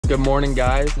Good morning,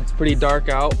 guys. It's pretty dark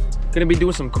out. Gonna be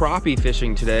doing some crappie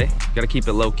fishing today. Gotta keep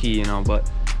it low key, you know,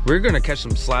 but we're gonna catch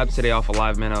some slabs today off of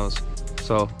live minnows.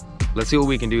 So let's see what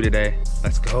we can do today.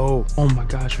 Let's go. Oh my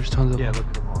gosh, there's tons of them. Yeah, look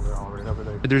at them all. They're all right over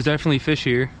there. There's definitely fish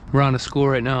here. We're on a school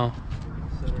right now.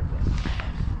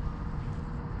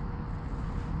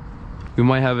 We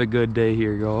might have a good day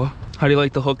here, go. How do you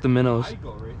like to hook the minnows? I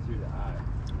go right through the eye.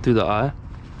 Through the eye?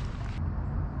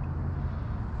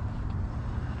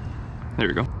 There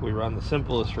we go. We run the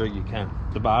simplest rig you can.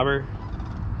 The bobber,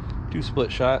 2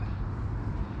 split shot,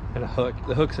 and a hook.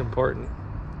 The hook's important.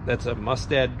 That's a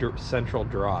Mustad central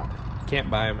drop. Can't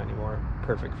buy them anymore.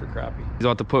 Perfect for crappie. He's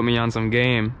about to put me on some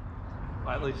game.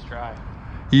 Well, at least try.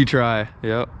 You try,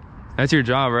 yep. That's your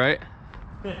job, right?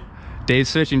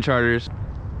 Dave's fishing charters.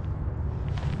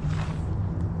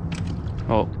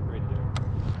 Oh. Right there.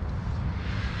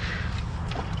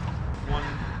 One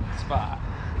spot.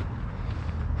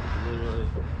 Literally.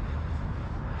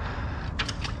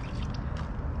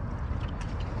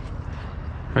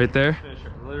 Right there? Fish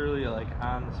are literally like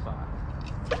on the spot.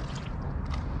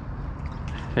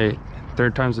 Hey,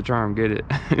 3rd time's the charm, get it.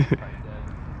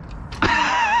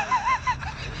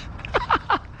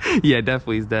 Yeah,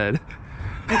 definitely he's dead.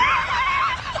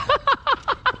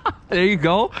 There you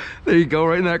go. There you go,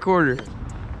 right in that corner.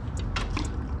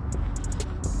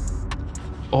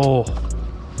 Oh.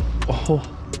 Oh.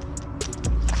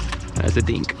 That's a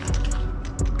dink.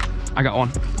 I got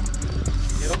one.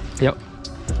 Yep.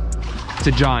 It's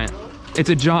a giant. It's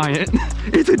a giant.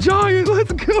 It's a giant.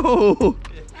 Let's go.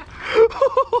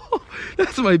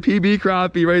 That's my PB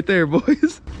crappie right there,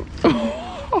 boys.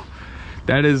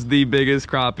 That is the biggest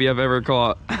crappie I've ever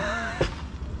caught.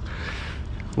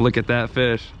 Look at that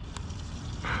fish.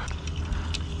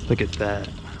 Look at that.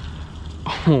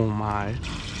 Oh my.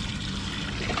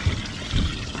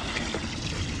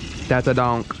 That's a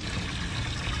donk.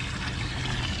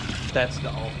 That's the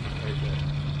ultimate right there.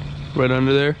 Right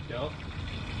under there? Yep.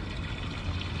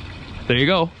 There you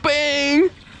go. Bang! You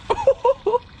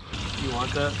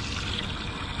want that?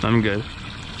 I'm good.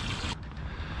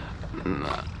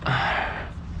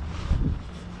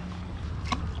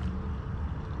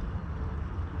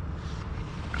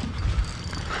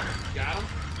 Got him?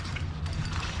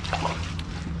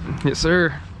 Yes, sir.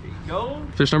 There you go.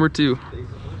 Fish number 2.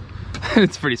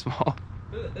 It's pretty small.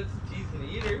 That's a decent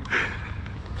eater.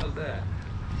 How's that?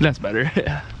 That's better.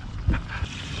 Yeah.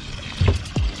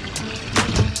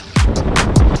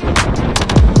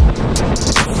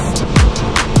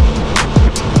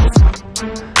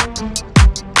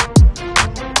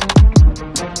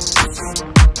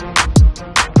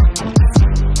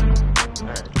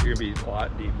 Alright, you're gonna be a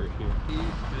lot deeper here.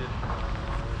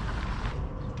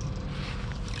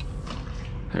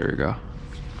 There we go.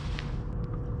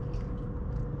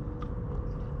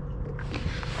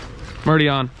 I'm already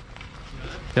on.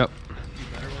 Yep.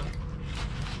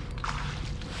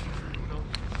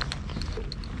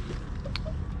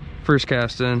 First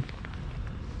cast in.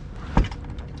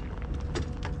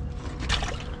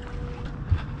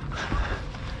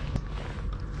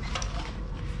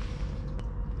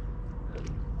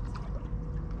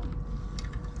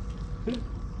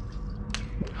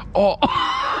 Oh!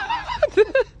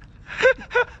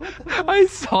 I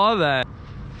saw that.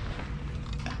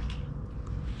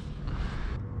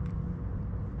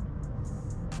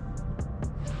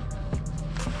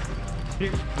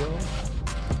 Here you go.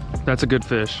 That's a good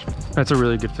fish. That's a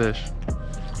really good fish.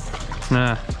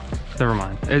 Nah, never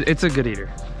mind. It's a good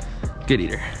eater. Good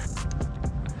eater.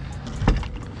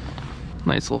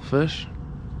 Nice little fish.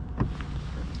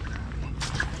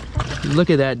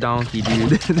 Look at that donkey,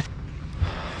 dude.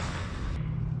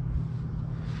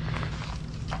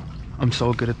 I'm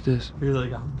so good at this. You're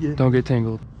like, Don't get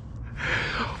tangled.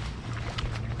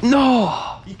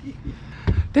 No!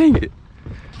 Dang it.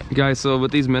 Guys, so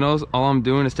with these minnows, all I'm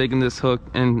doing is taking this hook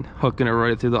and hooking it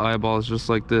right through the eyeballs, just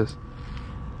like this.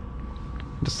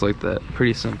 Just like that.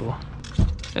 Pretty simple.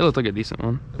 It looked like a decent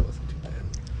one. It wasn't too bad.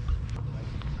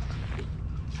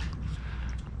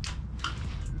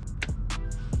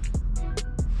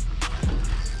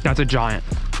 That's a giant.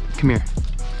 Come here.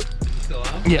 Still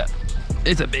on? Yeah.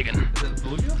 It's a big one. Is it a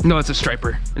bluegill? No, it's a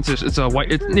striper. It's a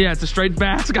white. Yeah, it's a striped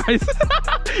bass, guys.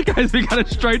 Guys, we got a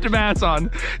striped bass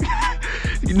on.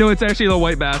 No, it's actually the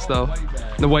white bass though.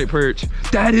 The white perch.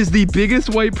 That is the biggest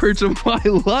white perch of my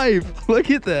life. Look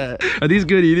at that. Are these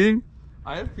good eating?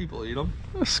 I have people eat them.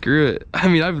 Oh, screw it. I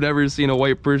mean, I've never seen a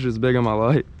white perch as big in my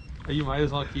life. You might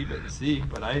as well keep it and see,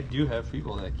 but I do have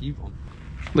people that keep them.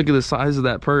 Look at the size of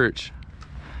that perch.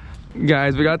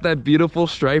 Guys, we got that beautiful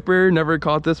striper. Never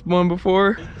caught this one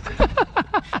before.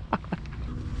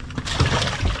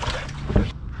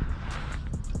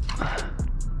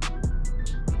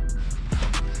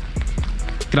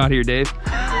 Get out of here, Dave.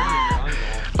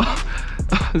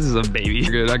 This is a baby.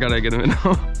 Good, I gotta get him in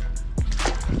now.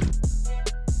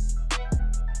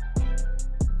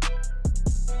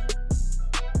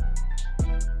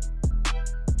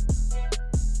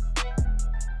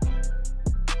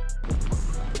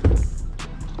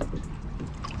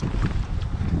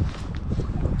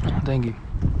 Thank you.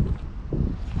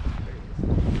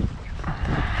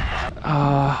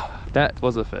 That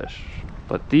was a fish,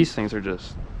 but these things are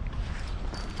just.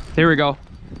 Here we go.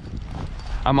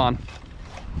 I'm on.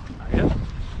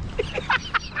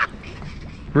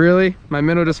 Really? My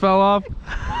minnow just fell off?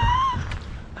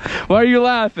 Why are you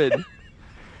laughing?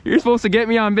 You're supposed to get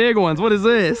me on big ones. What is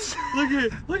this?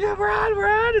 Look at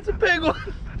Brad, it's a big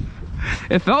one.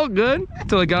 It felt good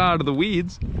until it got out of the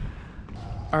weeds.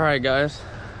 All right, guys.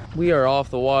 We are off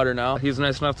the water now. He was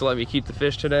nice enough to let me keep the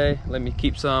fish today. Let me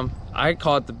keep some. I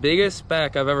caught the biggest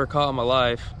speck I've ever caught in my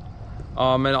life.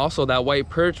 And also that white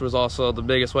perch was also the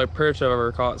biggest white perch I've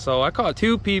ever caught. So I caught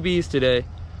 2 PBs today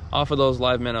off of those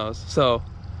live minnows. So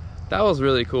that was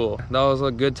really cool. That was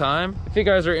a good time. If you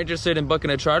guys are interested in booking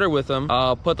a charter with them,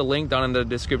 I'll put the link down in the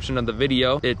description of the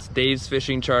video. It's Dave's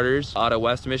Fishing Charters out of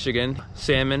West Michigan.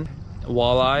 Salmon,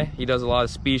 walleye, he does a lot of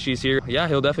species here. Yeah,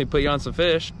 he'll definitely put you on some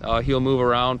fish. He'll move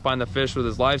around, find the fish with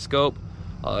his live scope,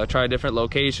 try different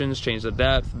locations, change the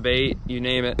depth, bait, you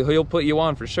name it. He'll put you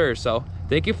on for sure. So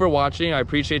thank you for watching. I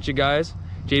appreciate you guys.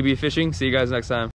 JB Fishing, see you guys next time.